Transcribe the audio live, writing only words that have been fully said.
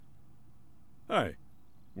Hi,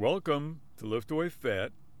 welcome to Lift Away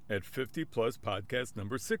Fat at 50 Plus podcast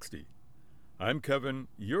number 60. I'm Kevin,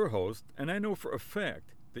 your host, and I know for a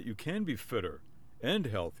fact that you can be fitter and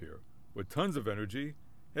healthier with tons of energy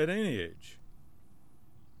at any age.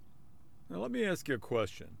 Now, let me ask you a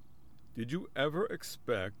question. Did you ever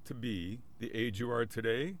expect to be the age you are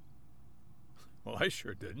today? Well, I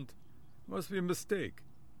sure didn't. It must be a mistake.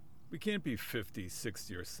 We can't be 50,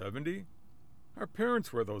 60, or 70. Our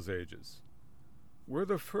parents were those ages. We're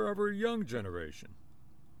the forever young generation.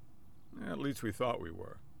 At least we thought we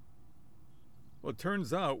were. Well, it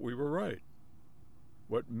turns out we were right.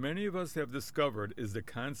 What many of us have discovered is the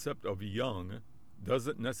concept of young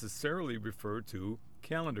doesn't necessarily refer to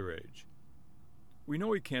calendar age. We know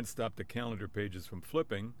we can't stop the calendar pages from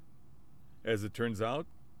flipping. As it turns out,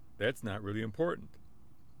 that's not really important.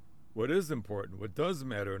 What is important, what does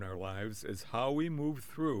matter in our lives, is how we move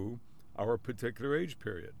through our particular age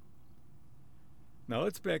period. Now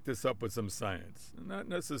let's back this up with some science. Not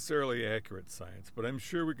necessarily accurate science, but I'm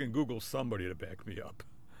sure we can Google somebody to back me up.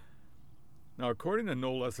 Now, according to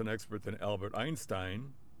no less an expert than Albert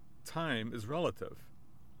Einstein, time is relative.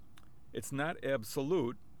 It's not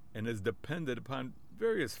absolute and is dependent upon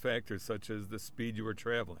various factors such as the speed you are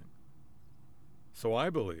traveling. So I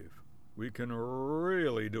believe we can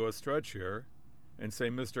really do a stretch here and say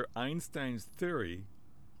Mr. Einstein's theory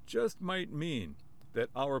just might mean that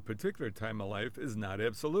our particular time of life is not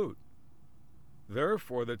absolute.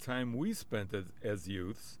 Therefore, the time we spent as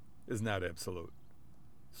youths is not absolute.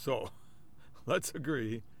 So, let's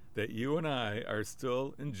agree that you and I are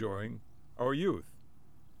still enjoying our youth.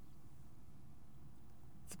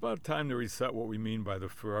 It's about time to reset what we mean by the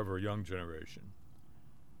forever young generation.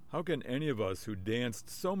 How can any of us who danced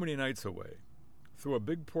so many nights away, through a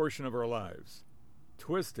big portion of our lives,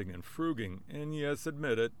 twisting and fruging, and yes,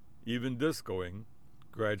 admit it, even discoing,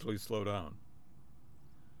 gradually slow down?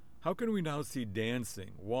 How can we now see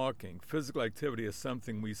dancing, walking, physical activity as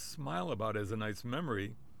something we smile about as a nice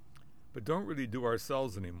memory, but don't really do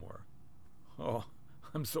ourselves anymore? Oh,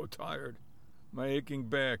 I'm so tired. My aching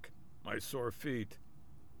back, my sore feet.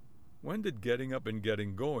 When did getting up and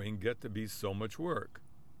getting going get to be so much work?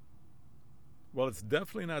 Well, it's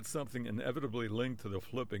definitely not something inevitably linked to the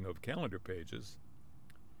flipping of calendar pages.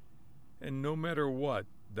 And no matter what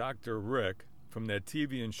Dr. Rick from that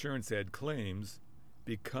TV insurance ad claims,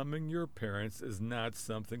 becoming your parents is not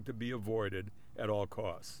something to be avoided at all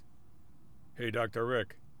costs. Hey, Dr.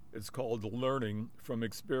 Rick, it's called learning from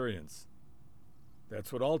experience.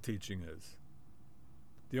 That's what all teaching is.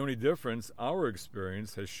 The only difference our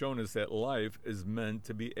experience has shown us that life is meant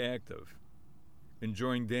to be active,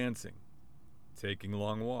 enjoying dancing, taking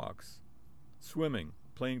long walks, swimming,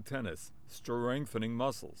 playing tennis, strengthening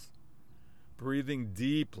muscles, breathing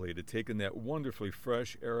deeply to take in that wonderfully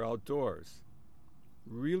fresh air outdoors,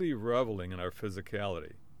 really reveling in our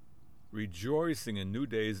physicality, rejoicing in new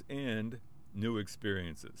days and new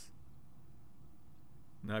experiences.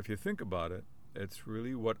 Now, if you think about it, it's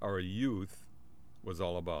really what our youth was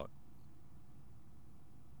all about.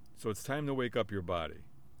 So it's time to wake up your body.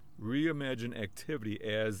 Reimagine activity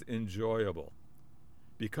as enjoyable.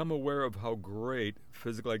 Become aware of how great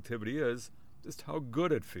physical activity is, just how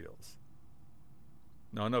good it feels.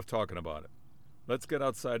 Now, enough talking about it. Let's get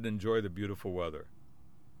outside and enjoy the beautiful weather.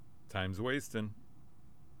 Time's wasting.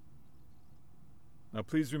 Now,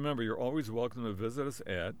 please remember, you're always welcome to visit us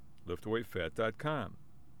at liftawayfat.com.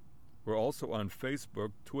 We're also on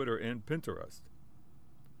Facebook, Twitter, and Pinterest.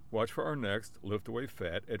 Watch for our next Lift Away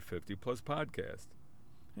Fat at 50 Plus podcast.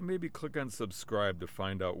 And maybe click on subscribe to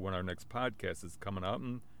find out when our next podcast is coming out,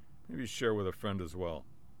 and maybe share with a friend as well.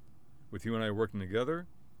 With you and I working together,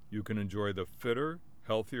 you can enjoy the fitter,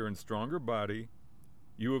 healthier, and stronger body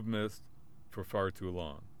you have missed for far too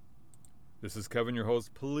long. This is Kevin, your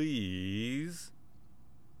host. Please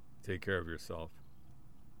take care of yourself.